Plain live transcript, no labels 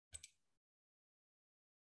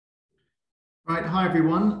Right, hi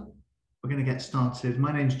everyone. We're going to get started.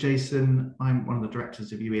 My name's Jason. I'm one of the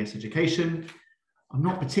directors of UES Education. I'm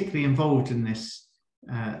not particularly involved in this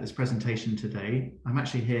presentation today. I'm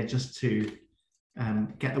actually here just to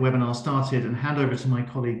get the webinar started and hand over to my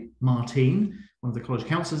colleague Martine, one of the college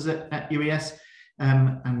counsellors at UES,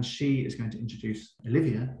 and she is going to introduce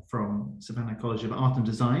Olivia from Savannah College of Art and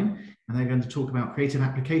Design, and they're going to talk about creative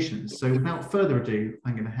applications. So without further ado,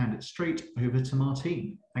 I'm going to hand it straight over to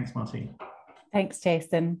Martine. Thanks, Martine. Thanks,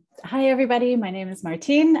 Jason. Hi, everybody. My name is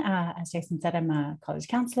Martine. As Jason said, I'm a college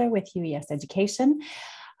counsellor with UES Education.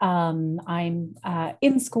 I'm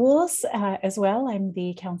in schools as well. I'm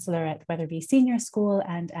the counsellor at Wetherby Senior School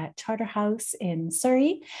and at Charterhouse in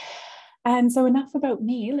Surrey. And so enough about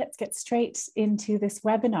me, let's get straight into this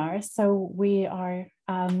webinar. So we are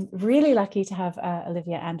really lucky to have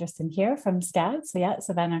Olivia Anderson here from SCAD, so yeah,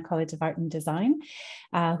 Savannah College of Art and Design,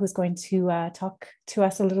 who's going to talk to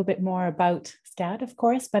us a little bit more about SCAD, of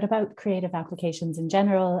course, but about creative applications in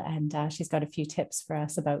general. And she's got a few tips for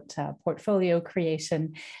us about portfolio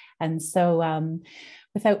creation. And so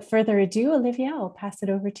without further ado, Olivia, I'll pass it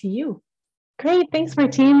over to you. Great, thanks,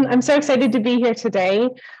 Martine. I'm so excited to be here today.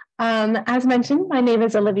 As mentioned, my name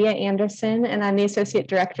is Olivia Anderson, and I'm the Associate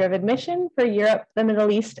Director of Admission for Europe, the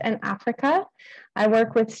Middle East, and Africa. I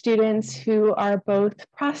work with students who are both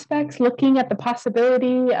prospects looking at the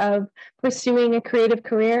possibility of pursuing a creative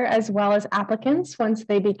career, as well as applicants once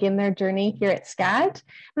they begin their journey here at SCAD.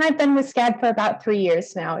 And I've been with SCAD for about 3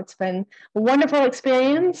 years now. It's been a wonderful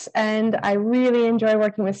experience, and I really enjoy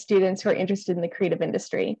working with students who are interested in the creative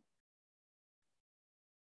industry.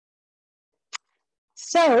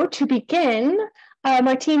 So to begin,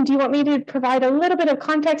 Martine, do you want me to provide a little bit of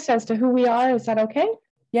context as to who we are? Is that okay?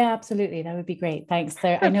 Yeah, absolutely. That would be great. Thanks.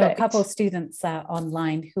 I know a couple of students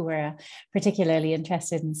online who were particularly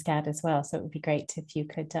interested in SCAD as well. So it would be great if you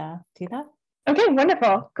could do that. Okay,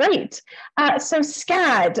 wonderful. Great. So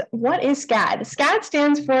SCAD, what is SCAD? SCAD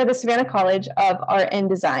stands for the Savannah College of Art and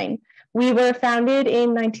Design. We were founded in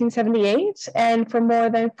 1978, and for more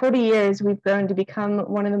than 40 years, we've grown to become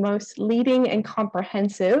one of the most leading and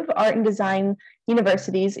comprehensive art and design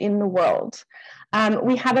universities in the world.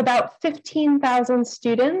 We have about 15,000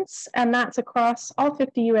 students, and that's across all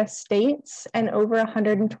 50 US states and over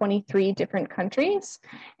 123 different countries.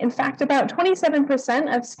 In fact, about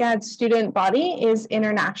 27% of SCAD's student body is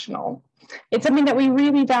international. It's something that we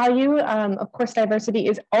really value. Of course, diversity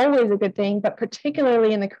is always a good thing, but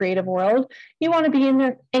particularly in the creative world, you want to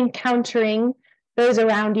be encountering those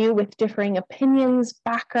around you with differing opinions,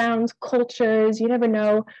 backgrounds, cultures. You never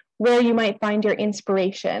know where you might find your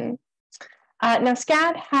inspiration. Now,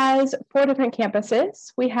 SCAD has 4 different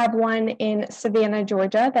campuses. We have one in Savannah,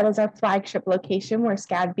 Georgia. That is our flagship location where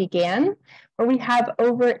SCAD began, where we have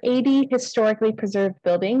over 80 historically preserved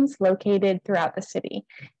buildings located throughout the city.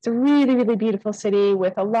 It's a really, really beautiful city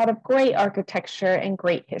with a lot of great architecture and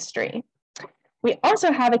great history. We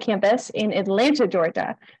also have a campus in Atlanta,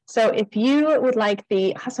 Georgia. So if you would like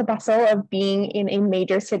the hustle bustle of being in a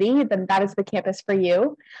major city, then that is the campus for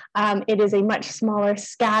you. It is a much smaller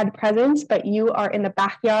SCAD presence, but you are in the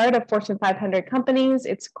backyard of Fortune 500 companies.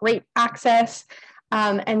 It's great access.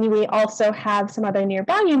 And we also have some other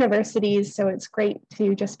nearby universities, so it's great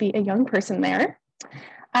to just be a young person there.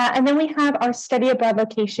 And then we have our study abroad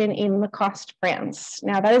location in Lacoste, France.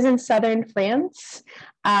 Now that is in southern France.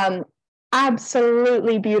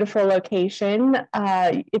 Absolutely beautiful location.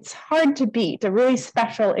 It's hard to beat, a really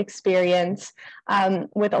special experience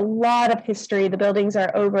with a lot of history. The buildings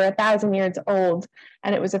are over 1,000 years old,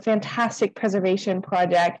 and it was a fantastic preservation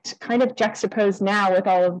project, kind of juxtaposed now with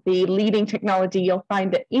all of the leading technology you'll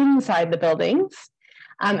find inside the buildings.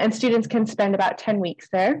 And students can spend about 10 weeks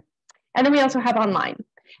there. And then we also have online.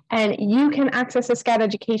 And you can access a SCAD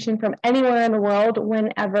education from anywhere in the world,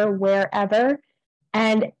 whenever, wherever.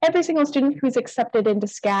 And every single student who's accepted into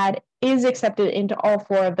SCAD is accepted into all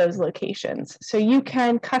 4 of those locations. So you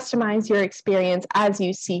can customize your experience as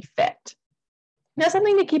you see fit. Now,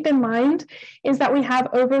 something to keep in mind is that we have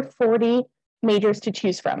over 40 majors to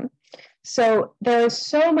choose from. So there is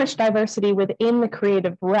so much diversity within the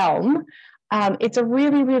creative realm. It's a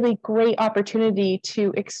really, really great opportunity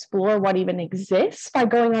to explore what even exists by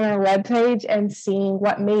going on our webpage and seeing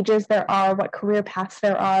what majors there are, what career paths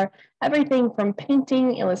there are, everything from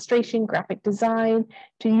painting, illustration, graphic design,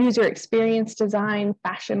 to user experience design,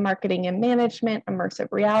 fashion marketing and management, immersive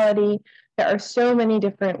reality. There are so many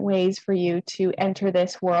different ways for you to enter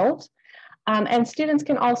this world. And students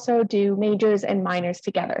can also do majors and minors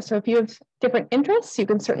together. So if you have different interests, you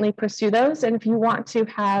can certainly pursue those. And if you want to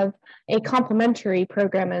have a complementary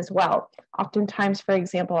program as well, oftentimes, for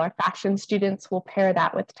example, our fashion students will pair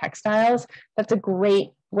that with textiles. That's a great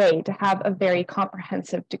way to have a very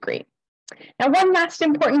comprehensive degree. Now, one last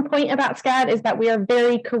important point about SCAD is that we are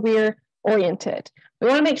very career oriented. We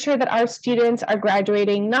want to make sure that our students are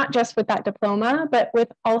graduating not just with that diploma, but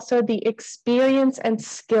with also the experience and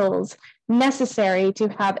skills necessary to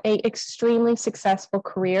have an extremely successful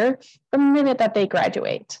career the minute that they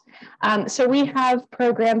graduate. So we have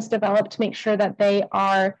programs developed to make sure that they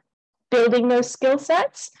are building those skill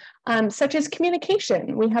sets, such as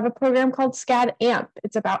communication. We have a program called SCAD AMP.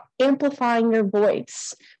 It's about amplifying your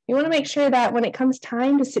voice. We want to make sure that when it comes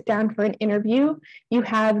time to sit down for an interview, you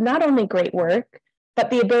have not only great work, but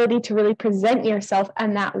the ability to really present yourself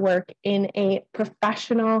and that work in a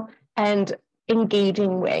professional and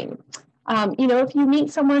engaging way. If you meet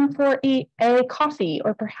someone for a coffee,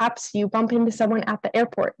 or perhaps you bump into someone at the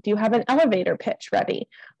airport, do you have an elevator pitch ready?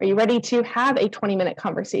 Are you ready to have a 20-minute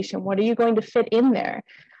conversation? What are you going to fit in there?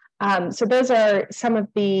 So those are some of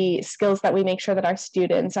the skills that we make sure that our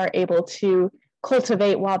students are able to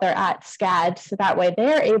cultivate while they're at SCAD, so that way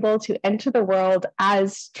they're able to enter the world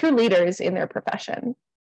as true leaders in their profession.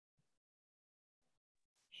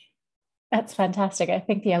 That's fantastic. I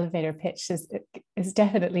think the elevator pitch is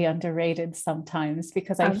definitely underrated sometimes,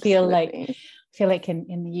 because I feel like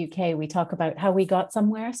in the UK we talk about how we got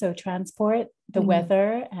somewhere, so transport, the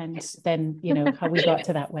weather, and then how we got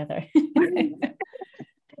to that weather.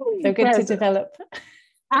 So good to develop.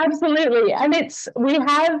 Absolutely. And we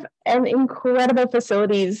have an incredible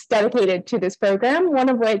facilities dedicated to this program, one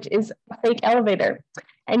of which is a fake elevator.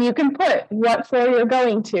 And you can put what floor you're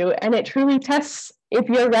going to, and it truly tests if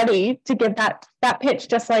you're ready to give that pitch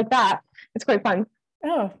just like that. It's quite fun.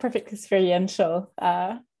 Oh, perfect experiential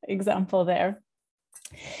example there.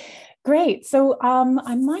 Great. So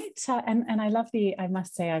I might, and I love I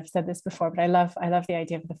must say, I've said this before, but I love the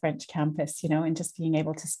idea of the French campus, and just being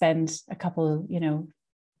able to spend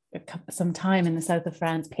some time in the south of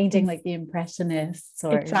France painting like the Impressionists,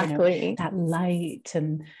 or exactly. That light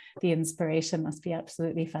and the inspiration must be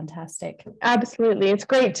absolutely fantastic. Absolutely. It's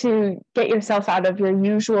great to get yourself out of your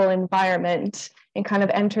usual environment and kind of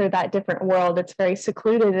enter that different world. It's very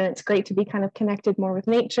secluded, and it's great to be kind of connected more with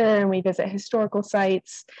nature, and we visit historical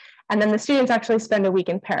sites. And then the students actually spend a week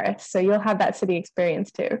in Paris, so you'll have that city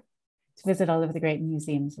experience too. To visit all of the great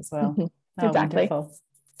museums as well. Mm-hmm. Oh, exactly. Wonderful.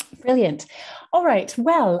 Brilliant. All right.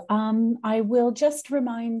 Well, I will just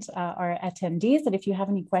remind our attendees that if you have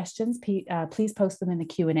any questions, please post them in the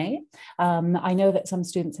Q&A. I know that some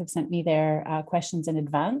students have sent me their questions in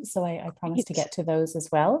advance, so I promise to get to those as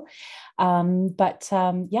well.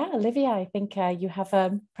 Yeah, Olivia, I think you have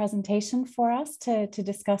a presentation for us to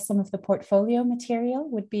discuss some of the portfolio material.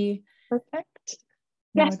 Would be perfect.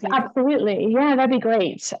 Yes, absolutely. Yeah, that'd be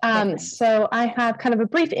great. So I have kind of a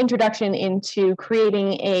brief introduction into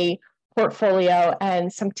creating a portfolio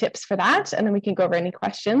and some tips for that, and then we can go over any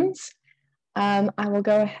questions. I will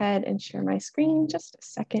go ahead and share my screen just a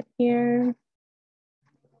second here.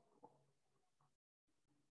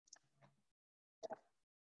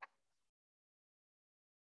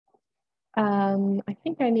 I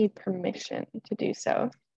think I need permission to do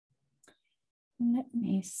so. Let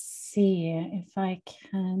me see if I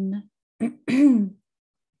can.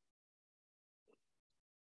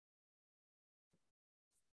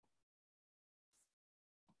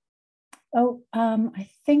 I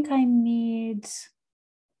think I need,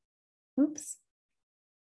 oops,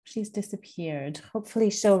 she's disappeared. Hopefully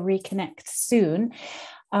she'll reconnect soon.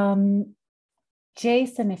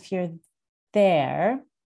 Jason, if you're there.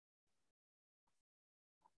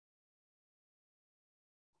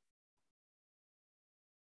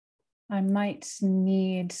 I might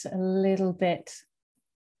need a little bit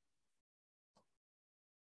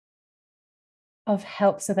of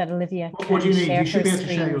help so that Olivia can share her screen. What do you need? You should be able to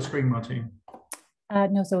share your screen, Martine.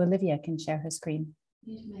 No, so Olivia can share her screen.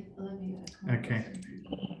 Okay.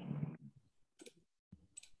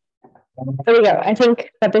 There we go. I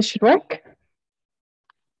think that this should work.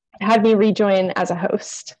 Have me rejoin as a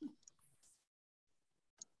host.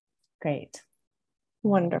 Great.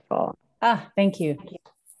 Wonderful. Thank you.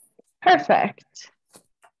 Perfect.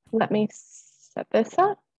 Let me set this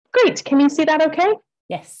up. Great. Can you see that okay?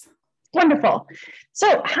 Yes. Wonderful.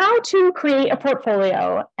 So how to create a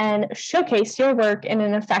portfolio and showcase your work in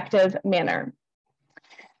an effective manner.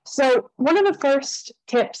 So one of the first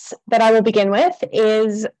tips that I will begin with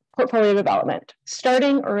is portfolio development.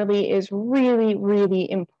 Starting early is really, really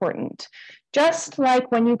important. Just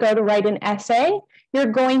like when you go to write an essay, you're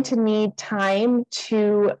going to need time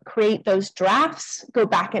to create those drafts, go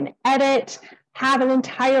back and edit, have an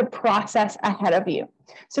entire process ahead of you.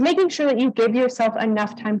 So making sure that you give yourself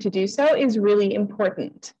enough time to do so is really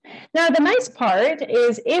important. Now, the nice part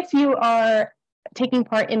is if you are taking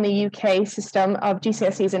part in the UK system of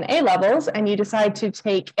GCSEs and A-levels and you decide to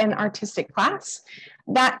take an artistic class,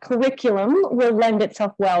 that curriculum will lend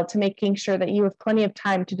itself well to making sure that you have plenty of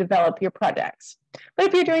time to develop your projects. But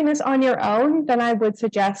if you're doing this on your own, then I would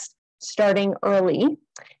suggest starting early.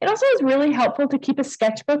 It also is really helpful to keep a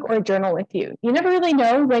sketchbook or a journal with you. You never really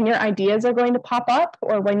know when your ideas are going to pop up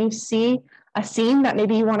or when you see a scene that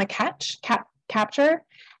maybe you want to capture.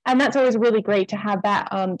 And that's always really great to have that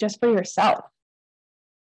just for yourself.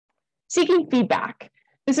 Seeking feedback.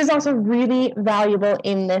 This is also really valuable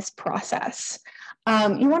in this process.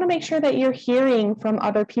 You want to make sure that you're hearing from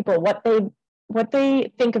other people what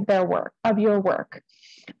they think of their work, of your work.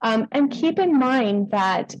 And keep in mind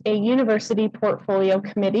that a university portfolio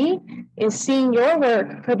committee is seeing your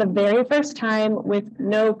work for the very first time with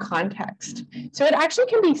no context. So it actually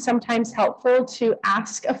can be sometimes helpful to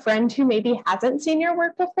ask a friend who maybe hasn't seen your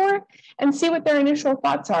work before and see what their initial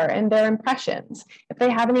thoughts are and their impressions. If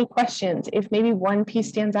they have any questions, if maybe one piece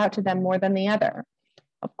stands out to them more than the other.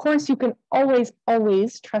 Of course, you can always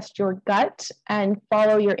trust your gut and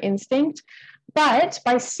follow your instinct. But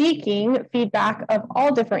by seeking feedback of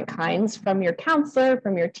all different kinds from your counselor,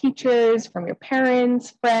 from your teachers, from your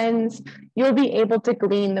parents, friends, you'll be able to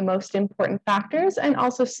glean the most important factors and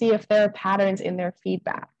also see if there are patterns in their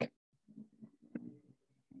feedback.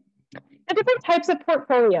 The different types of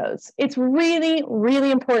portfolios. It's really,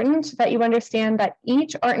 really important that you understand that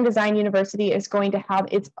each art and design university is going to have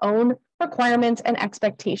its own requirements and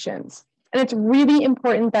expectations. And it's really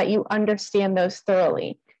important that you understand those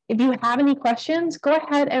thoroughly. If you have any questions, go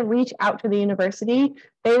ahead and reach out to the university.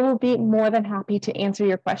 They will be more than happy to answer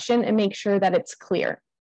your question and make sure that it's clear.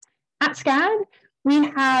 At SCAD, we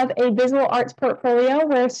have a visual arts portfolio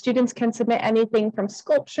where students can submit anything from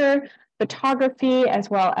sculpture, photography, as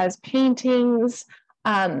well as paintings.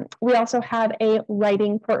 We also have a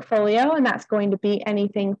writing portfolio, and that's going to be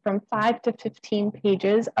anything from 5 to 15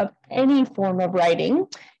 pages of any form of writing.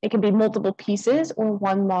 It can be multiple pieces or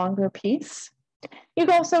one longer piece. You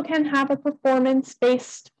also can have a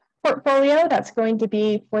performance-based portfolio that's going to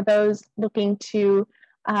be for those looking to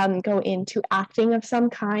go into acting of some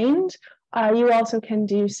kind. You also can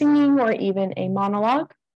do singing or even a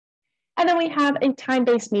monologue. And then we have a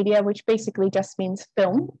time-based media, which basically just means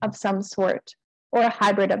film of some sort or a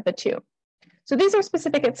hybrid of the two. So these are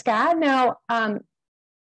specific at SCAD. Now,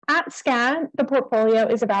 at SCAD, the portfolio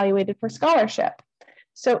is evaluated for scholarship.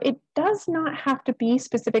 So it does not have to be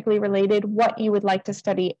specifically related what you would like to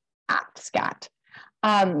study at SCAD.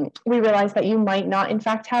 We realize that you might not, in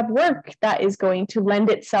fact, have work that is going to lend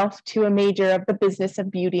itself to a major of the business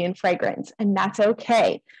of beauty and fragrance, and that's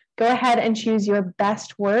okay. Go ahead and choose your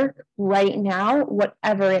best work right now,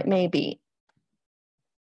 whatever it may be.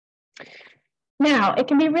 Now, it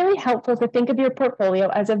can be really helpful to think of your portfolio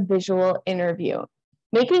as a visual interview.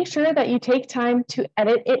 Making sure that you take time to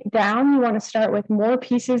edit it down. You want to start with more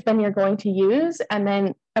pieces than you're going to use and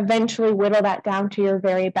then eventually whittle that down to your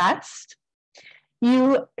very best.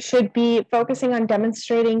 You should be focusing on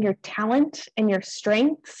demonstrating your talent and your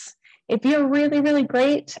strengths. If you're really, really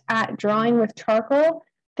great at drawing with charcoal,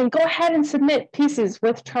 then go ahead and submit pieces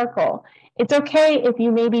with charcoal. It's okay if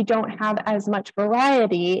you maybe don't have as much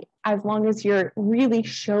variety as long as you're really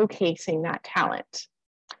showcasing that talent.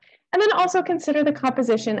 And then also consider the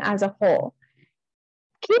composition as a whole.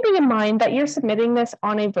 Keeping in mind that you're submitting this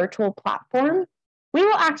on a virtual platform, we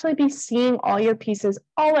will actually be seeing all your pieces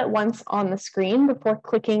all at once on the screen before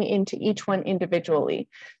clicking into each one individually.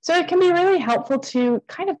 So it can be really helpful to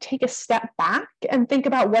kind of take a step back and think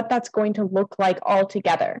about what that's going to look like all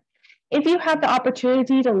together. If you have the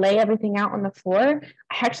opportunity to lay everything out on the floor,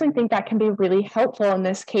 I actually think that can be really helpful in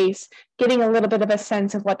this case, getting a little bit of a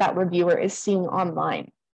sense of what that reviewer is seeing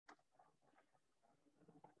online.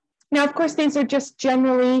 Now, of course, these are just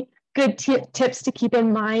generally good tips to keep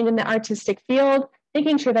in mind in the artistic field,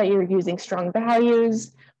 making sure that you're using strong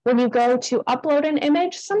values. When you go to upload an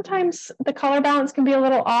image, sometimes the color balance can be a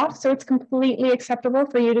little off, so it's completely acceptable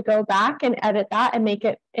for you to go back and edit that and make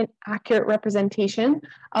it an accurate representation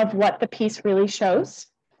of what the piece really shows.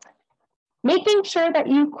 Making sure that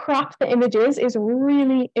you crop the images is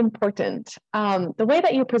really important. The way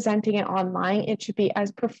that you're presenting it online, it should be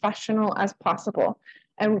as professional as possible.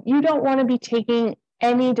 And you don't want to be taking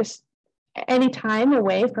any time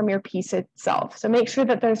away from your piece itself. So make sure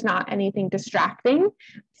that there's not anything distracting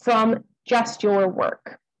from just your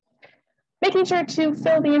work. Making sure to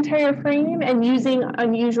fill the entire frame and using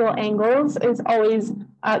unusual angles is always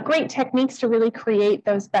great techniques to really create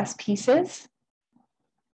those best pieces.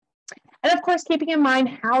 And of course, keeping in mind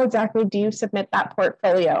how exactly do you submit that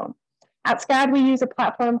portfolio. At SCAD, we use a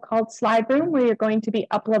platform called SlideRoom where you're going to be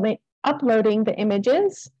uploading the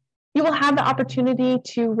images. You will have the opportunity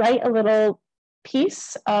to write a little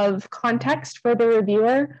piece of context for the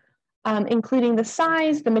reviewer, including the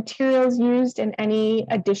size, the materials used, and any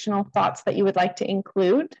additional thoughts that you would like to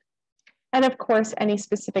include. And of course, any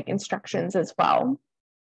specific instructions as well.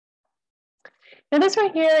 Now this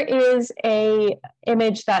right here is an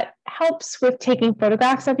image that helps with taking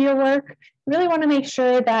photographs of your work. You really want to make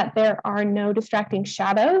sure that there are no distracting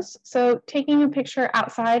shadows. So taking a picture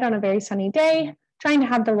outside on a very sunny day, trying to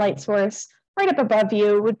have the light source right up above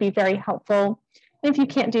you would be very helpful. And if you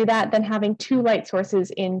can't do that, then having 2 light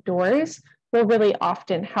sources indoors will really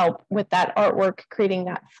often help with that artwork, creating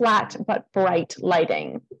that flat but bright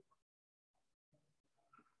lighting.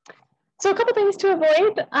 So a couple things to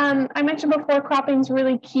avoid. I mentioned before, cropping is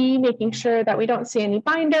really key, making sure that we don't see any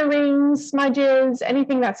binder rings, smudges,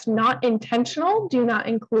 anything that's not intentional, do not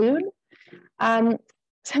include.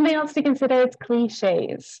 Something else to consider is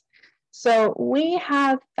cliches. So we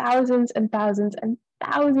have thousands and thousands and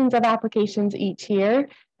thousands of applications each year.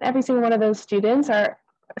 Every single one of those students are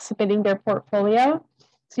submitting their portfolio.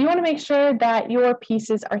 So you want to make sure that your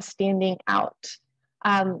pieces are standing out.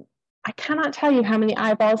 I cannot tell you how many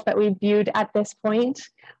eyeballs that we've viewed at this point,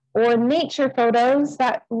 or nature photos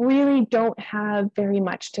that really don't have very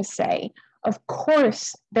much to say. Of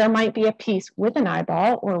course, there might be a piece with an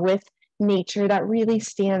eyeball or with nature that really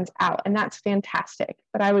stands out, and that's fantastic.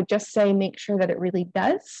 But I would just say make sure that it really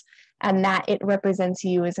does and that it represents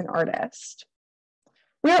you as an artist.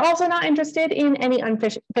 We are also not interested in any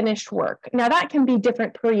unfinished work. Now that can be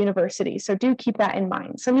different per university, so do keep that in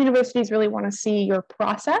mind. Some universities really want to see your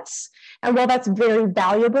process, and while that's very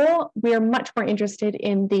valuable, we are much more interested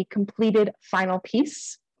in the completed final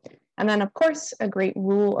piece. And then of course, a great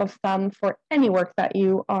rule of thumb for any work that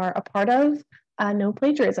you are a part of, no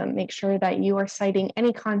plagiarism. Make sure that you are citing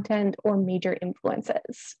any content or major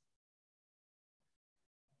influences.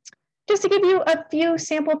 Just to give you a few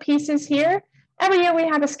sample pieces here, every year we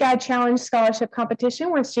have a SCAD Challenge scholarship competition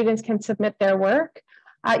where students can submit their work.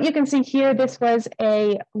 You can see here, this was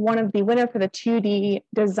one of the winner for the 2D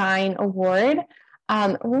Design Award.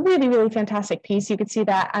 Really, really fantastic piece. You can see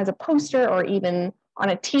that as a poster or even on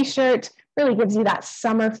a t-shirt. Really gives you that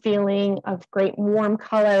summer feeling of great warm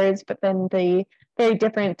colors, but then the very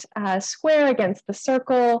different square against the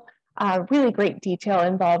circle. Really great detail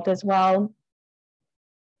involved as well.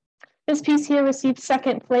 This piece here received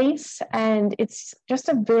 2nd place, and it's just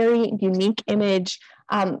a very unique image.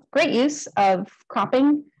 Great use of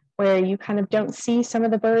cropping, where you kind of don't see some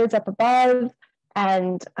of the birds up above,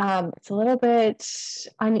 and it's a little bit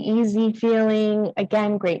uneasy feeling.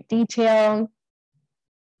 Again, great detail.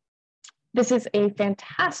 This is a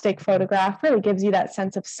fantastic photograph, really gives you that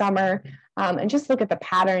sense of summer. And just look at the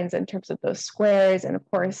patterns in terms of those squares, and of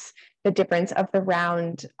course, the difference of the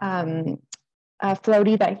round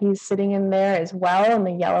floaty that he's sitting in there as well, and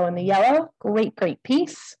the yellow. Great, great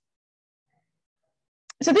piece.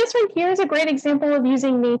 So this right here is a great example of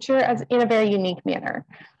using nature as in a very unique manner.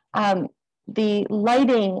 The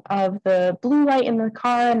lighting of the blue light in the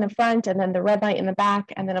car in the front, and then the red light in the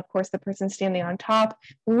back, and then of course the person standing on top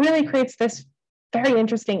really creates this very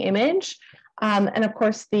interesting image. And of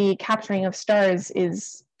course the capturing of stars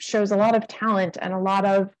shows a lot of talent and a lot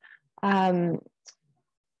of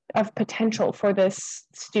potential for this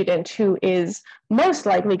student who is most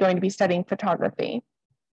likely going to be studying photography.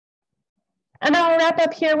 And I'll wrap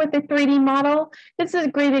up here with the 3D model. This is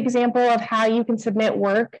a great example of how you can submit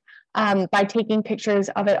work by taking pictures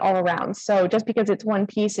of it all around. So just because it's one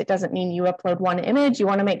piece, it doesn't mean you upload one image. You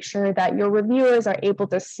want to make sure that your reviewers are able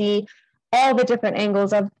to see all the different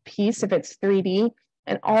angles of the piece if it's 3D,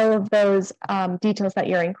 and all of those details that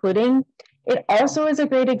you're including. It also is a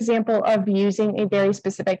great example of using a very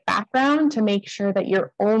specific background to make sure that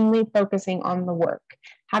you're only focusing on the work.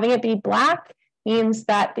 Having it be black means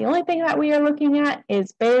that the only thing that we are looking at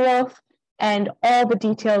is Beowulf and all the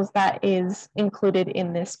details that is included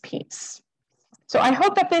in this piece. So I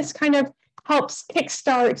hope that this kind of helps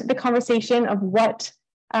kickstart the conversation of what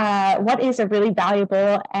is a really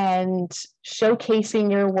valuable and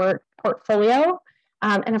showcasing your work portfolio.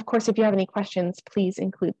 And of course, if you have any questions, please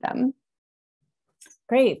include them.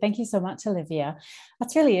 Great, thank you so much, Olivia.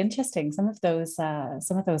 That's really interesting. Some of those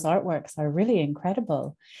artworks are really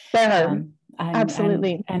incredible.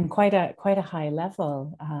 Absolutely, and quite a high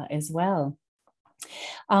level as well.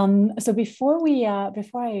 So before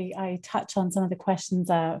I touch on some of the questions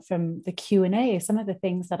from the Q&A, some of the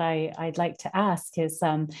things that I'd like to ask is,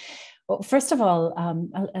 well, first of all,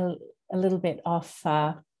 a little bit off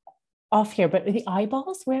here, but the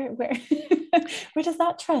eyeballs, where where does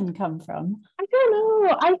that trend come from? I don't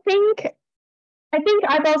know. I think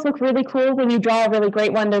eyeballs look really cool when you draw a really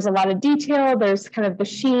great one. There's a lot of detail. There's kind of the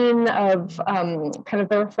sheen of kind of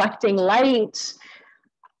the reflecting light.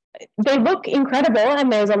 They look incredible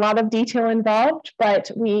and there's a lot of detail involved,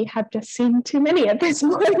 but we have just seen too many at this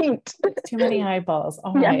point. Too many eyeballs.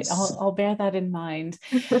 All right, I'll bear that in mind.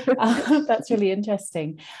 That's really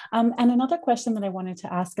interesting. And another question that I wanted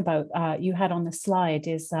to ask about, you had on the slide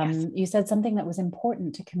is, you said something that was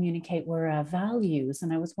important to communicate were values.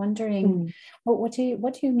 And I was wondering, what do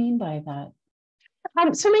you mean by that?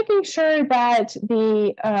 So making sure that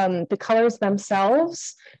the colors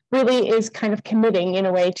themselves really is kind of committing in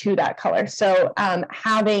a way to that color. So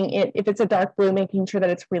having it, if it's a dark blue, making sure that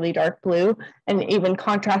it's really dark blue, and even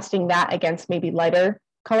contrasting that against maybe lighter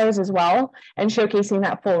colors as well, and showcasing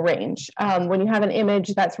that full range. When you have an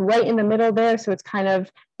image that's right in the middle there, so it's kind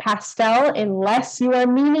of pastel, unless you are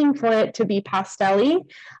meaning for it to be pastel-y,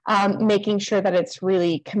 making sure that it's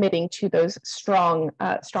really committing to those strong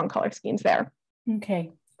color schemes there.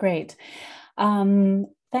 Okay, great.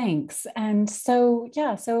 Thanks. And so,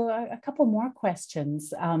 yeah, so a couple more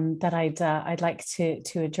questions that I'd like to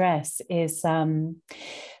address is,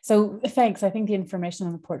 so thanks. I think the information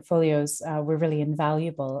on the portfolios were really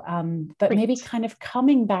invaluable. But great. Maybe kind of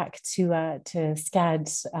coming back to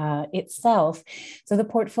SCAD itself. So the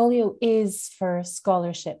portfolio is for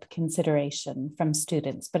scholarship consideration from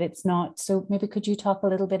students, but it's not. So maybe could you talk a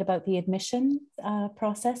little bit about the admission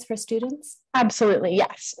process for students? Absolutely,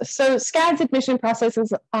 yes. So SCAD's admission process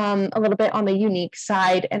is a little bit on the unique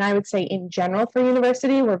side, and I would say in general for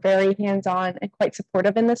university, we're very hands-on and quite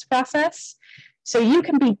supportive in this process. So you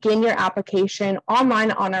can begin your application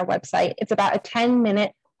online on our website. It's about a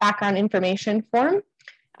 10-minute background information form.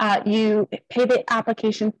 You pay the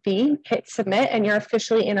application fee, hit submit, and you're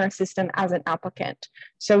officially in our system as an applicant.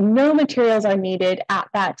 So no materials are needed at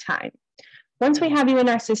that time. Once we have you in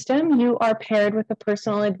our system, you are paired with a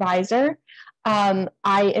personal advisor.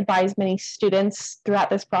 I advise many students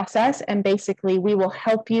throughout this process, and basically we will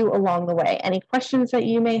help you along the way. Any questions that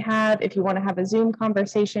you may have, if you want to have a Zoom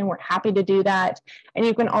conversation, we're happy to do that. And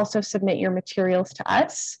you can also submit your materials to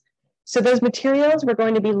us. So those materials, we're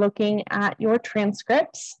going to be looking at your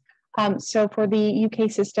transcripts. So for the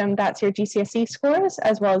UK system, that's your GCSE scores,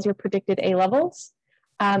 as well as your predicted A-levels.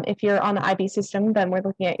 If you're on the IB system, then we're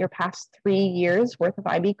looking at your past 3 years worth of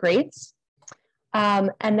IB grades.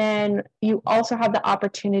 And then you also have the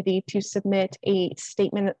opportunity to submit a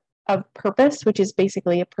statement of purpose, which is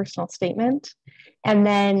basically a personal statement. And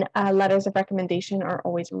then letters of recommendation are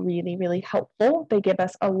always really, really helpful. They give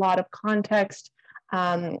us a lot of context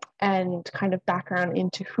and kind of background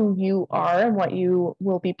into who you are and what you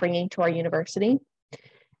will be bringing to our university.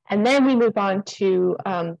 And then we move on to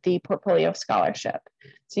the portfolio scholarship.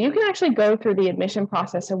 So you can actually go through the admission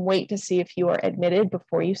process and wait to see if you are admitted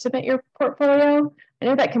before you submit your portfolio. I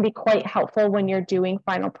know that can be quite helpful when you're doing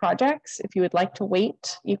final projects. If you would like to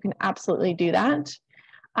wait, you can absolutely do that.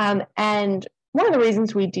 And one of the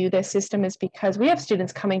reasons we do this system is because we have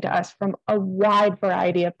students coming to us from a wide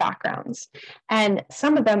variety of backgrounds. And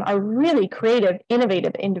some of them are really creative,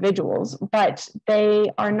 innovative individuals, but they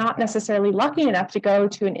are not necessarily lucky enough to go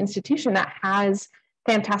to an institution that has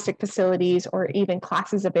fantastic facilities or even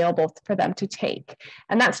classes available for them to take.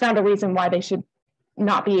 And that's not a reason why they should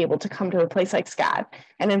not be able to come to a place like SCAD.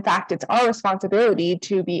 And in fact, it's our responsibility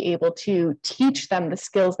to be able to teach them the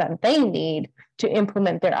skills that they need to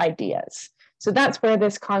implement their ideas. So that's where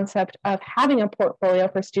this concept of having a portfolio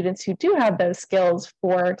for students who do have those skills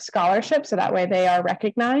for scholarship, so that way they are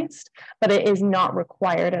recognized, but it is not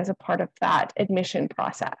required as a part of that admission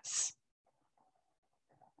process.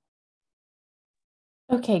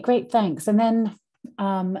 Okay, great, thanks. And then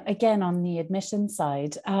again, on the admission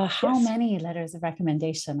side, how many letters of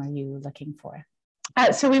recommendation are you looking for?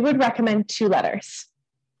 So we would recommend 2 letters,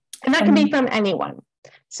 and that can be from anyone.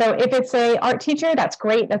 So if it's an art teacher, that's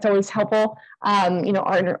great. That's always helpful,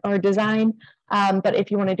 art or design. But if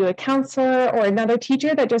you want to do a counselor or another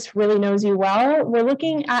teacher that just really knows you well, we're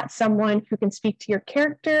looking at someone who can speak to your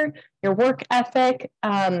character, your work ethic,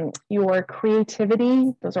 your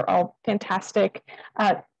creativity. Those are all fantastic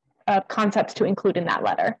concepts to include in that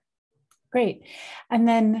letter. Great. And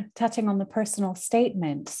then touching on the personal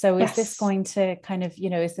statement. So is this going to kind of,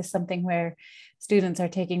 is this something where students are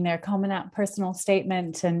taking their Common App personal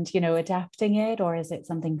statement and, adapting it, or is it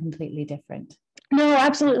something completely different? No,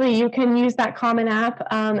 absolutely. You can use that Common App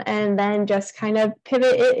and then just kind of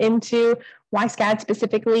pivot it into why SCAD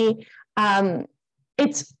specifically.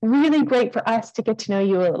 It's really great for us to get to know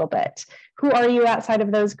you a little bit. Who are you outside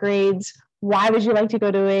of those grades? Why would you like to go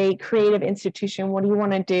to a creative institution? What do you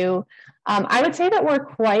want to do? I would say that we're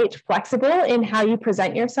quite flexible in how you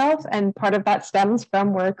present yourself, and part of that stems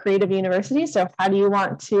from we're a creative university. So how do you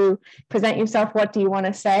want to present yourself? What do you want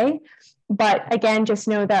to say? But again, just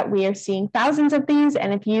know that we are seeing thousands of these,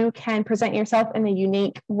 and if you can present yourself in a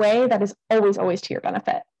unique way, that is always, always to your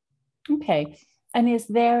benefit. Okay. And is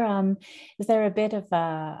there a bit of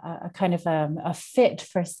a kind of a fit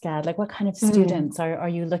for SCAD? Like, what kind of students are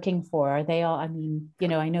you looking for? Are they all, I mean, you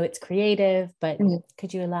know, I know it's creative, but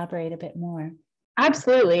could you elaborate a bit more?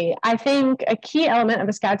 Absolutely. I think a key element of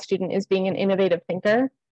a SCAD student is being an innovative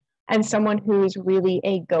thinker and someone who's really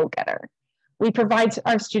a go-getter. We provide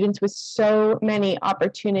our students with so many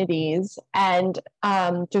opportunities and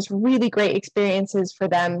just really great experiences for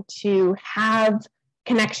them to have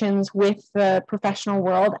connections with the professional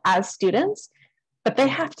world as students, but they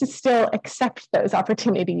have to still accept those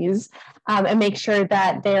opportunities and make sure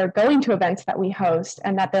that they're going to events that we host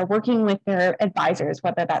and that they're working with their advisors,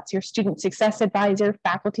 whether that's your student success advisor,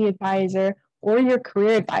 faculty advisor, or your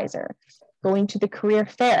career advisor, going to the career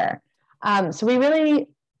fair. So we really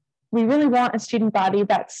want a student body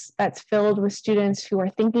that's filled with students who are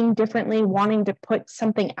thinking differently, wanting to put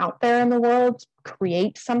something out there in the world,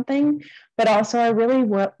 create something, but also are really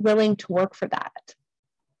willing to work for that.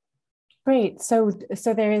 Great. So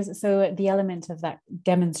the element of that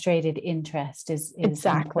demonstrated interest is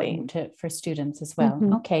exactly important for students as well.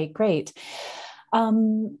 Okay, great.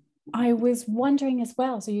 I was wondering as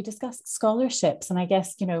well, so you discussed scholarships, and I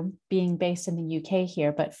guess, you know, being based in the UK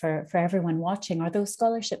here, but for everyone watching, are those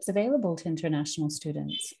scholarships available to international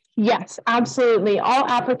students? Yes, absolutely. All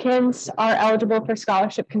applicants are eligible for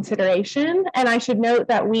scholarship consideration. And I should note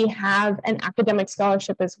that we have an academic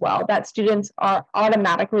scholarship as well that students are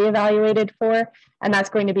automatically evaluated for. And that's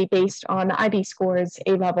going to be based on the IB scores,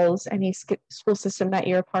 A levels, any school system that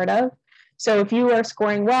you're a part of. So if you are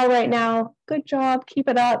scoring well right now, good job, keep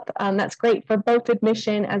it up. That's great for both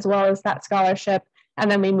admission as well as that scholarship.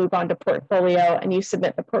 And then we move on to portfolio, and you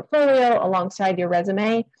submit the portfolio alongside your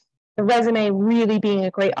resume. The resume really being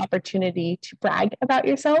a great opportunity to brag about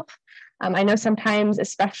yourself. I know sometimes,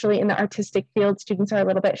 especially in the artistic field, students are a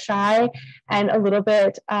little bit shy and a little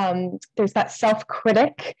bit, there's that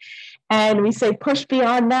self-critic. And we say, push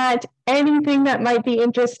beyond that. Anything that might be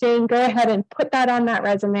interesting, go ahead and put that on that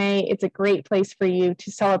resume. It's a great place for you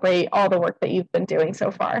to celebrate all the work that you've been doing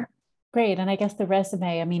so far. Great. And I guess the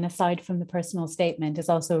resume, I mean, aside from the personal statement, is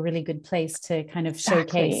also a really good place to kind of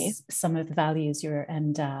showcase some of the values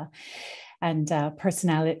and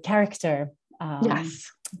personality, character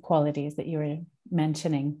qualities that you were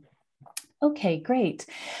mentioning. Okay, great.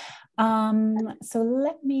 So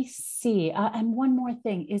let me see. And one more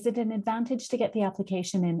thing, is it an advantage to get the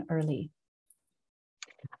application in early?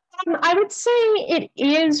 I would say it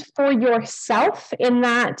is for yourself in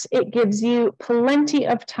that it gives you plenty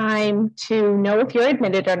of time to know if you're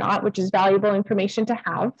admitted or not, which is valuable information to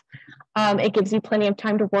have. It gives you plenty of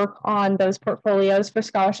time to work on those portfolios for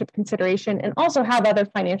scholarship consideration and also have other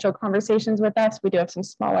financial conversations with us. We do have some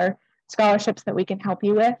smaller scholarships that we can help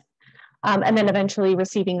you with. And then eventually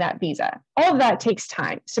receiving that visa. All of that takes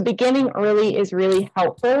time. So beginning early is really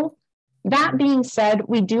helpful. That being said,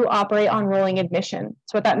 we do operate on rolling admission.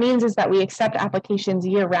 So what that means is that we accept applications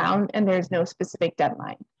year round and there's no specific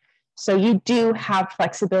deadline. So you do have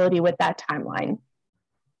flexibility with that timeline.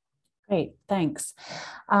 Great, thanks.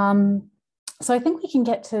 So I think we can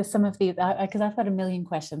get to some of the, because I've got a million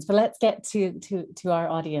questions, but let's get to our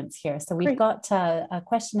audience here. So we've got a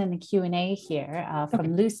question in the Q&A here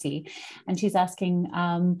from Lucy, and she's asking,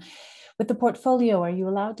 with the portfolio, are you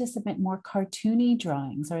allowed to submit more cartoony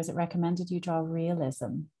drawings, or is it recommended you draw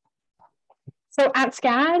realism? So at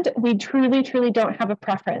SCAD, we truly, truly don't have a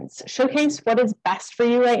preference. Showcase what is best for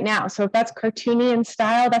you right now. So if that's cartoony in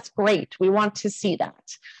style, that's great. We want to see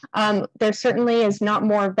that. There certainly is not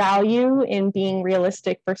more value in being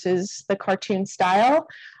realistic versus the cartoon style.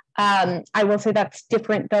 I will say that's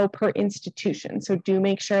different though per institution. So do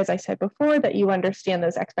make sure, as I said before, that you understand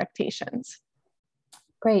those expectations.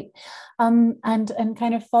 Great. And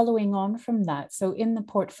kind of following on from that, so in the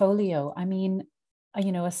portfolio, I mean,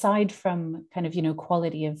 you know, aside from kind of, you know,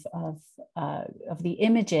 quality of the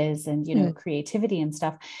images and, you know, creativity and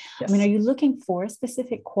stuff, yes. I mean, are you looking for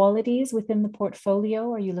specific qualities within the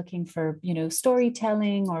portfolio? Are you looking for, you know,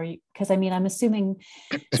 storytelling, or, because I mean, I'm assuming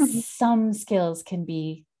some skills can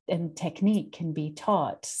be and technique can be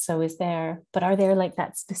taught. So are there like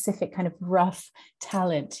that specific kind of rough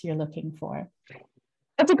talent you're looking for?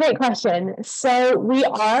 That's a great question. So we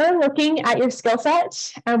are looking at your skill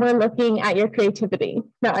set and we're looking at your creativity.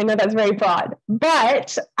 Now, I know that's very broad,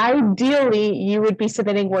 but ideally you would be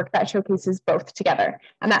submitting work that showcases both together,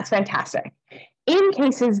 and that's fantastic. In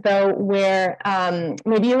cases, though, where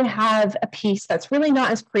maybe you have a piece that's really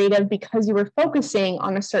not as creative because you were focusing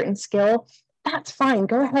on a certain skill, that's fine.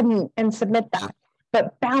 Go ahead and submit that,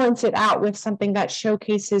 but balance it out with something that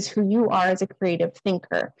showcases who you are as a creative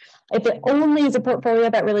thinker. If it only is a portfolio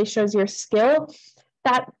that really shows your skill,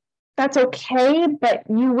 that's okay, but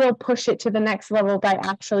you will push it to the next level by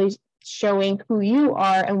actually showing who you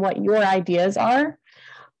are and what your ideas are.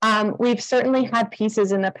 We've certainly had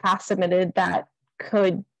pieces in the past submitted that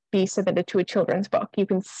could be submitted to a children's book. You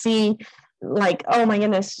can see like, oh my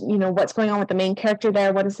goodness, what's going on with the main character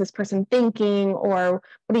there? What is this person thinking? Or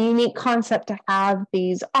what a unique concept to have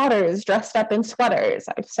these otters dressed up in sweaters.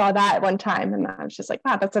 I saw that one time and I was just like,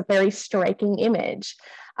 wow, that's a very striking image.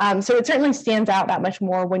 So it certainly stands out that much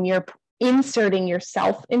more when you're inserting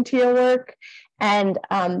yourself into your work. And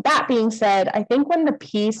that being said, I think when the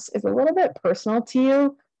piece is a little bit personal to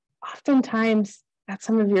you, oftentimes that's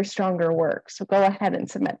some of your stronger work. So go ahead and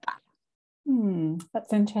submit that.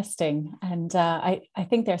 That's interesting. And I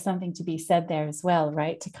think there's something to be said there as well,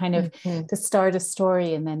 right? To kind of to start a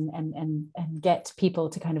story and then and get people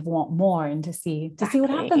to kind of want more and to see what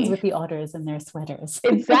happens with the otters and their sweaters.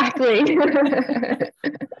 Exactly.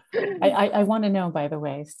 I want to know, by the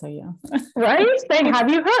way, so yeah. Right? They have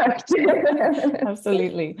you hooked.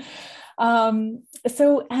 Absolutely.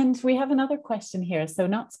 And we have another question here. So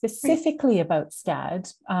not specifically about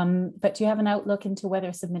SCAD, but do you have an outlook into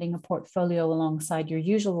whether submitting a portfolio alongside your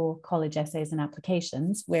usual college essays and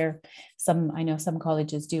applications, where I know some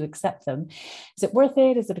colleges do accept them, is it worth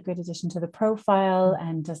it? Is it a good addition to the profile?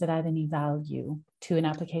 And does it add any value to an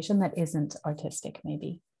application that isn't artistic,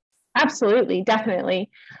 maybe? Absolutely, definitely.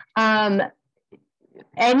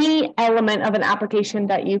 Any element of an application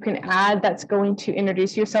that you can add that's going to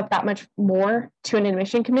introduce yourself that much more to an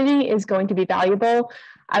admission committee is going to be valuable.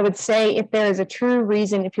 I would say if there is a true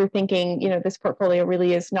reason, if you're thinking, this portfolio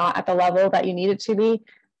really is not at the level that you need it to be,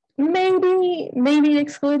 maybe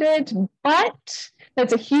exclude it, but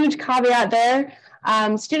that's a huge caveat there.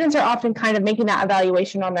 Students are often kind of making that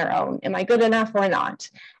evaluation on their own. Am I good enough or not?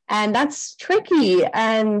 And that's tricky.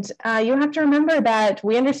 And you have to remember that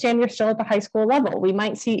we understand you're still at the high school level. We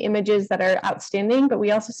might see images that are outstanding, but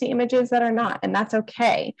we also see images that are not, and that's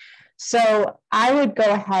okay. So I would go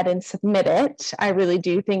ahead and submit it. I really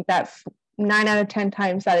do think that 9 out of 10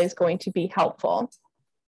 times that is going to be helpful.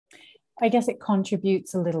 I guess it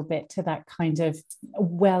contributes a little bit to that kind of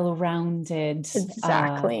well-rounded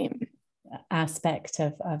aspect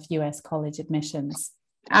of US college admissions.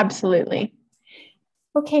 Absolutely.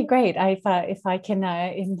 Okay, great. If I can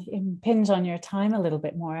impinge on your time a little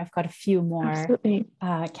bit more, I've got a few more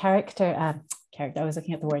character. I was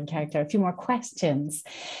looking at the word character. A few more questions.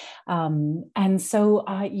 And so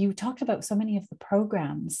you talked about so many of the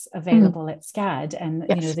programs available at SCAD, and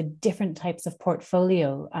the different types of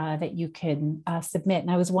portfolio that you can submit.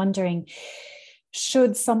 And I was wondering,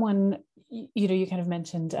 should someone, you kind of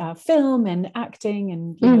mentioned film and acting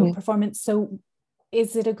and performance. So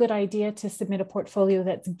is it a good idea to submit a portfolio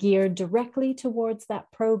that's geared directly towards that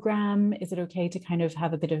program? Is it okay to kind of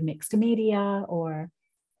have a bit of mixed media, or?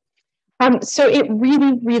 So it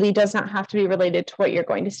really, really does not have to be related to what you're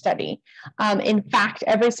going to study. In fact,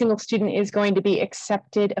 every single student is going to be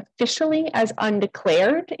accepted officially as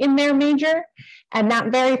undeclared in their major. And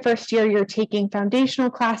that very first year, you're taking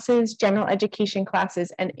foundational classes, general education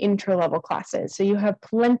classes, and intro-level classes. So you have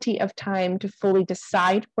plenty of time to fully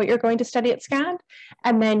decide what you're going to study at SCAD.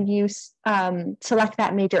 And then you select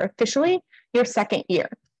that major officially your second year.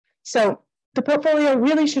 So the portfolio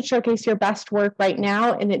really should showcase your best work right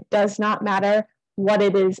now, and it does not matter what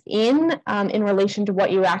it is in relation to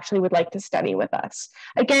what you actually would like to study with us.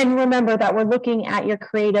 Again, remember that we're looking at your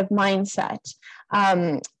creative mindset.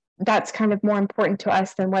 That's kind of more important to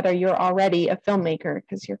us than whether you're already a filmmaker,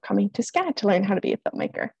 because you're coming to SCAD to learn how to be a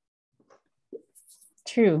filmmaker.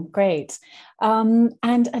 True, great. And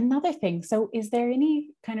another thing, so is there any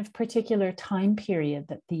kind of particular time period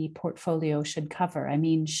that the portfolio should cover? I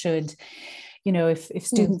mean, should, if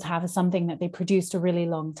students have something that they produced a really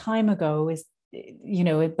long time ago,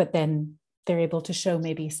 but then they're able to show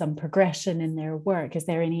maybe some progression in their work, is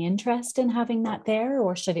there any interest in having that there,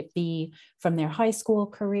 or should it be from their high school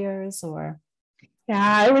careers, or? Yeah,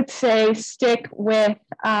 I would say stick with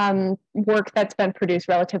work that's been produced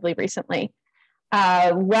relatively recently.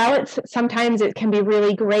 While sometimes it can be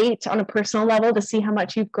really great on a personal level to see how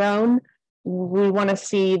much you've grown, we want to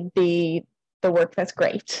see the work that's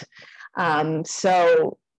great.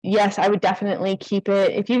 So yes, I would definitely keep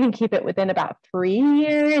it. If you can keep it within about 3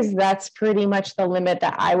 years, that's pretty much the limit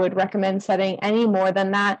that I would recommend setting. Any more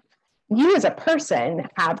than that, you as a person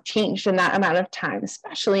have changed in that amount of time,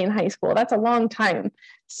 especially in high school. That's a long time.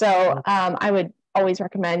 So I would always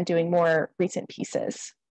recommend doing more recent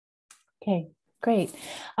pieces. Okay, great.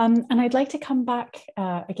 And I'd like to come back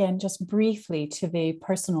again, just briefly, to the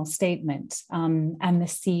personal statement and the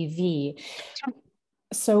CV.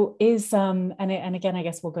 So and again, I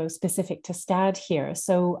guess we'll go specific to SCAD here.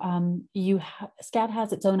 So SCAD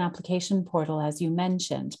has its own application portal, as you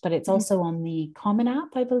mentioned, but it's also on the Common App,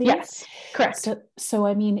 I believe. Yes, correct. So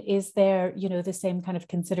I mean, is there, the same kind of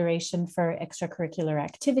consideration for extracurricular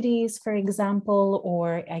activities, for example,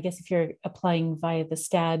 or I guess if you're applying via the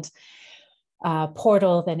SCAD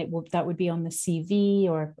portal, then that would be on the CV,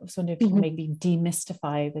 or I was wondering if you can maybe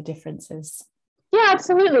demystify the differences. Yeah,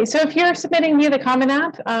 absolutely. So if you're submitting via the Common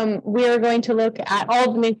App, we are going to look at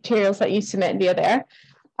all the materials that you submit via there.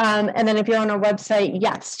 And then if you're on our website,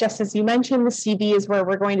 yes, just as you mentioned, the CV is where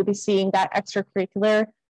we're going to be seeing that extracurricular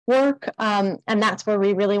work. And that's where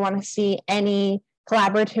we really want to see any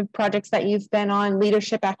collaborative projects that you've been on,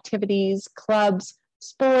 leadership activities, clubs,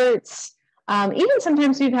 sports. Even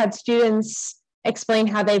sometimes we've had students explain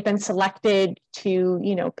how they've been selected to,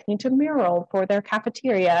 paint a mural for their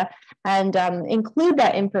cafeteria, and include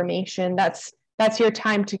that information. That's your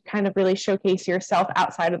time to kind of really showcase yourself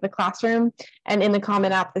outside of the classroom. And in the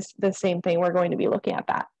Common App, the same thing, we're going to be looking at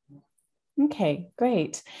that. Okay,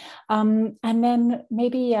 great. And then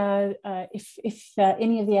maybe if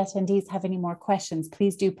any of the attendees have any more questions,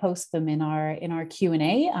 please do post them in our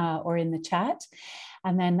Q&A or in the chat.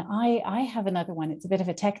 And then I have another one. It's a bit of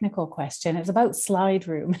a technical question. It's about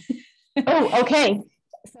SlideRoom. Oh, okay.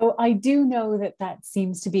 So I do know that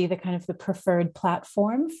seems to be the kind of the preferred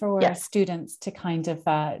platform for students to kind of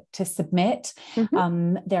to submit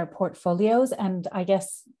their portfolios. And I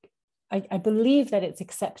guess I believe that it's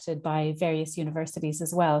accepted by various universities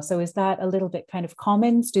as well. So is that a little bit kind of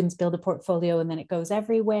common? Students build a portfolio and then it goes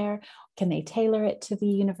everywhere. Can they tailor it to the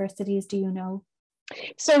universities? Do you know?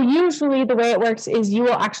 So usually the way it works is you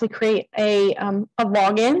will actually create a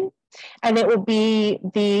login, and it will be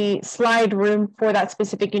the SlideRoom for that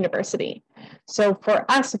specific university. So for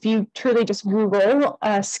us, if you truly just Google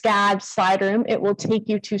SCAD SlideRoom, it will take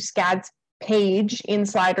you to SCAD's page in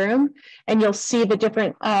SlideRoom, and you'll see the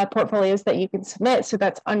different portfolios that you can submit. So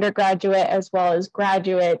that's undergraduate as well as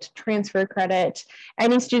graduate, transfer credit.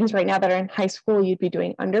 Any students right now that are in high school, you'd be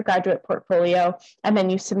doing undergraduate portfolio, and then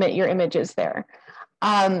you submit your images there.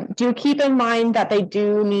 Do keep in mind that they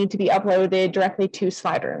do need to be uploaded directly to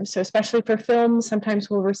SlideRoom. So especially for films, sometimes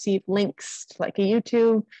we'll receive links to like a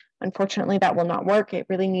YouTube. Unfortunately, that will not work. It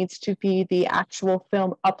really needs to be the actual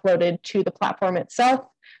film uploaded to the platform itself.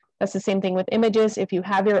 That's the same thing with images. If you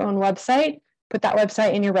have your own website, put that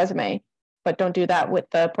website in your resume, but don't do that with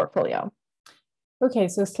the portfolio. Okay,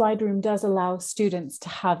 so SlideRoom does allow students to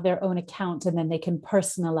have their own account, and then they can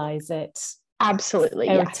personalize it. Absolutely,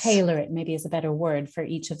 or tailor it, maybe is a better word, for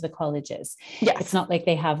each of the colleges. Yes. It's not like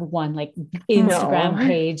they have one like Instagram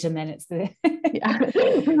page and then it's the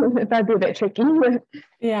that'd be a bit tricky.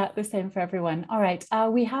 Yeah, the same for everyone. All right,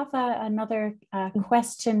 we have another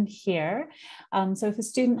question here. So if a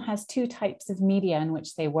student has two types of media in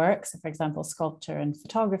which they work, so for example sculpture and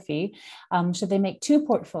photography, should they make two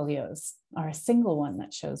portfolios or a single one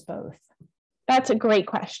that shows both? That's a great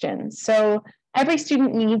question. So every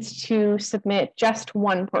student needs to submit just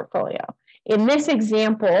one portfolio. In this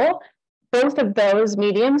example, both of those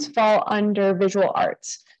mediums fall under visual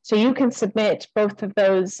arts. So you can submit both of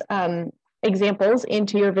those examples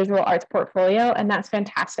into your visual arts portfolio, and that's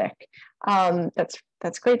fantastic.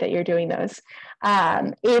 That's great that you're doing those.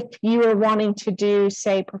 If you are wanting to do,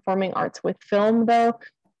 say, performing arts with film, though,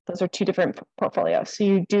 those are two different portfolios. So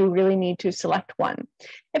you do really need to select one.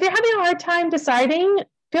 If you're having a hard time deciding,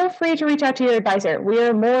 feel free to reach out to your advisor. We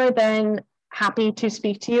are more than happy to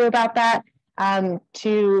speak to you about that,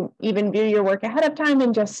 to even view your work ahead of time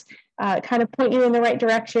and just kind of point you in the right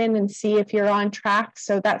direction and see if you're on track.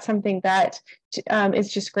 So that's something that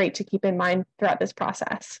is just great to keep in mind throughout this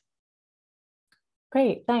process.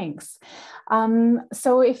 Great, thanks.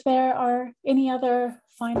 So if there are any other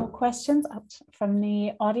final questions from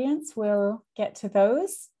the audience, we'll get to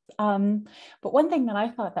those. But one thing that I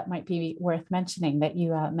thought that might be worth mentioning that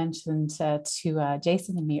you mentioned to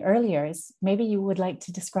Jason and me earlier is maybe you would like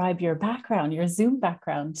to describe your background, your Zoom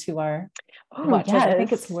background to our watchers. Yes. I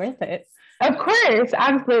think it's worth it. Of course,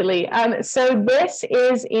 absolutely. So this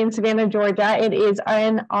is in Savannah, Georgia. It is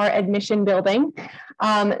in our admission building.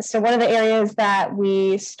 So one of the areas that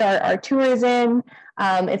we start our tours in,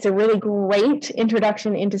 it's a really great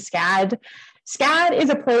introduction into SCAD. SCAD is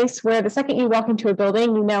a place where the second you walk into a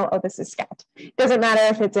building, you know, oh, this is SCAD. It doesn't matter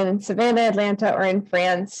if it's in Savannah, Atlanta, or in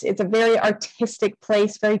France. It's a very artistic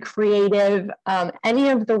place, very creative. Any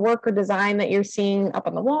of the work or design that you're seeing up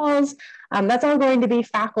on the walls, that's all going to be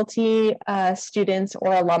faculty, students,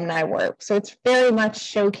 or alumni work. So it's very much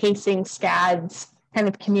showcasing SCAD's kind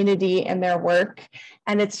of community and their work.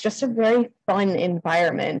 And it's just a very fun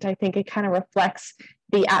environment. I think it kind of reflects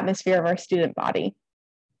the atmosphere of our student body.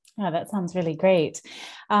 Yeah, that sounds really great.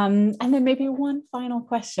 And then maybe one final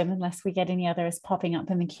question, unless we get any others popping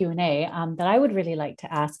up in the Q&A, that I would really like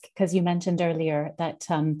to ask, because you mentioned earlier that,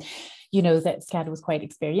 you know, that SCAD was quite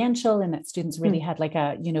experiential and that students really had like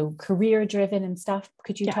a, you know, career driven and stuff.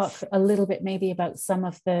 Could you talk a little bit maybe about some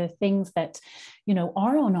of the things that, you know,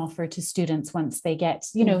 are on offer to students once they get,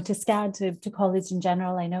 you know, to SCAD, to college in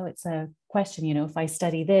general? I know it's a question, you know, if I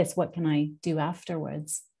study this, what can I do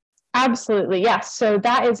afterwards? Absolutely, yes. So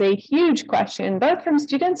that is a huge question, both from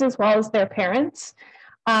students as well as their parents.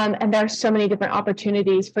 And there are so many different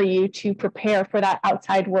opportunities for you to prepare for that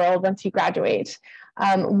outside world once you graduate.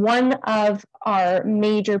 One of our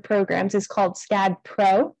major programs is called SCAD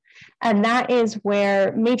Pro, and that is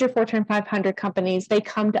where major Fortune 500 companies, they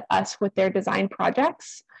come to us with their design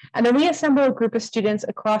projects. And then we assemble a group of students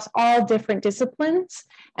across all different disciplines.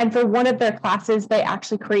 And for one of their classes, they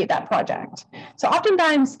actually create that project. So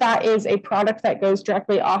oftentimes that is a product that goes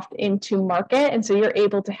directly off into market. And so you're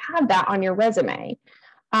able to have that on your resume.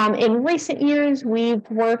 In recent years, we've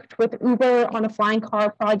worked with Uber on a flying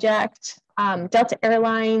car project. Delta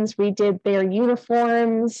Airlines, we did their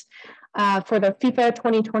uniforms. For the FIFA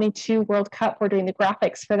 2022 World Cup, we're doing the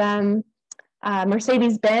graphics for them.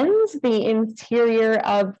 Mercedes-Benz, the interior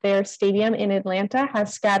of their stadium in Atlanta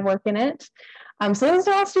has SCAD work in it. So those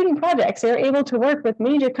are all student projects. They're able to work with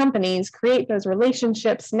major companies, create those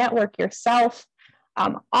relationships, network yourself.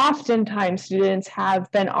 Oftentimes, students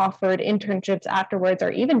have been offered internships afterwards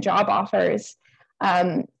or even job offers.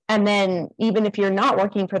 And then even if you're not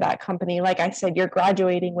working for that company, like I said, you're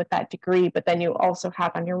graduating with that degree, but then you also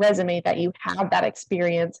have on your resume that you have that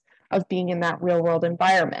experience of being in that real world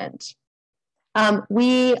environment.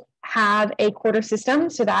 We have a quarter system,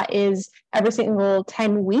 so that is every single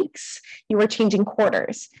 10 weeks, you are changing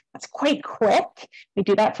quarters. That's quite quick. We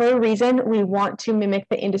do that for a reason. We want to mimic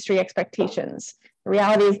the industry expectations. The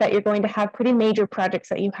reality is that you're going to have pretty major projects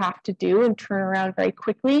that you have to do and turn around very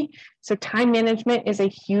quickly. So time management is a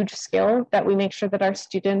huge skill that we make sure that our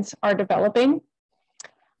students are developing.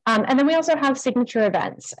 And then we also have signature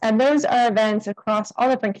events, and those are events across all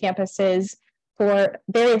different campuses for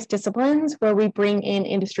various disciplines where we bring in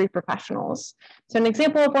industry professionals. So an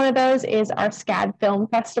example of one of those is our SCAD Film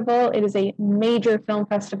Festival. It is a major film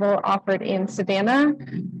festival offered in Savannah.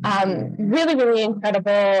 Really, really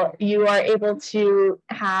incredible. You are able to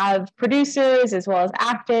have producers as well as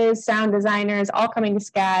actors, sound designers, all coming to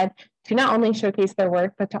SCAD to not only showcase their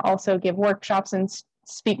work, but to also give workshops and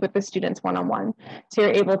speak with the students one-on-one. So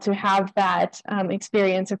you're able to have that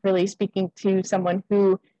experience of really speaking to someone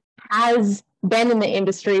who has been in the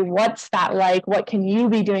industry. What's that like? What can you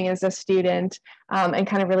be doing as a student? And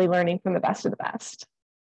kind of really learning from the best of the best.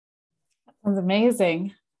 That sounds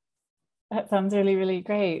amazing. That sounds really, really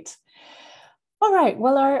great. All right.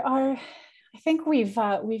 Well, I think we've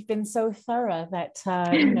been so thorough that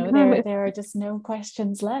you know, there are just no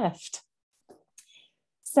questions left.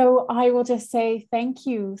 So I will just say thank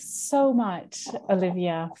you so much,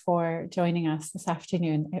 Olivia, for joining us this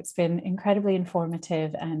afternoon. It's been incredibly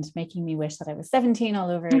informative and making me wish that I was 17 all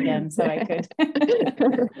over again so I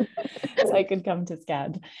could come to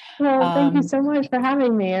SCAD. Well, thank you so much for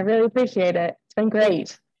having me. I really appreciate it. It's been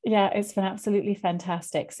great. Yeah, it's been absolutely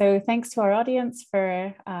fantastic. So thanks to our audience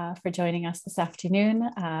for joining us this afternoon.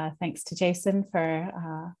 Thanks to Jason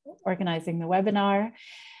for organizing the webinar.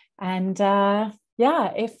 And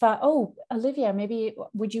yeah, if, oh, Olivia, maybe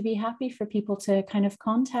would you be happy for people to kind of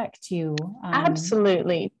contact you?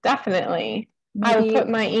 Absolutely, definitely. Maybe... I will put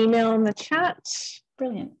my email in the chat.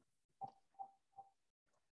 Brilliant.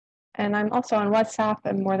 And I'm also on WhatsApp.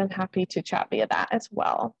 I'm more than happy to chat via that as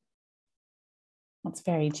well. That's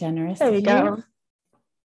very generous. There you go.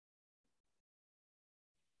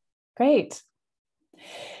 Great.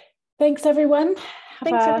 Thanks, everyone.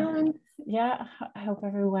 Thanks, everyone. Yeah, I hope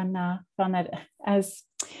everyone found that as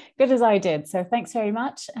good as I did. So thanks very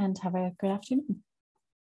much and have a good afternoon.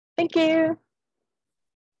 Thank you.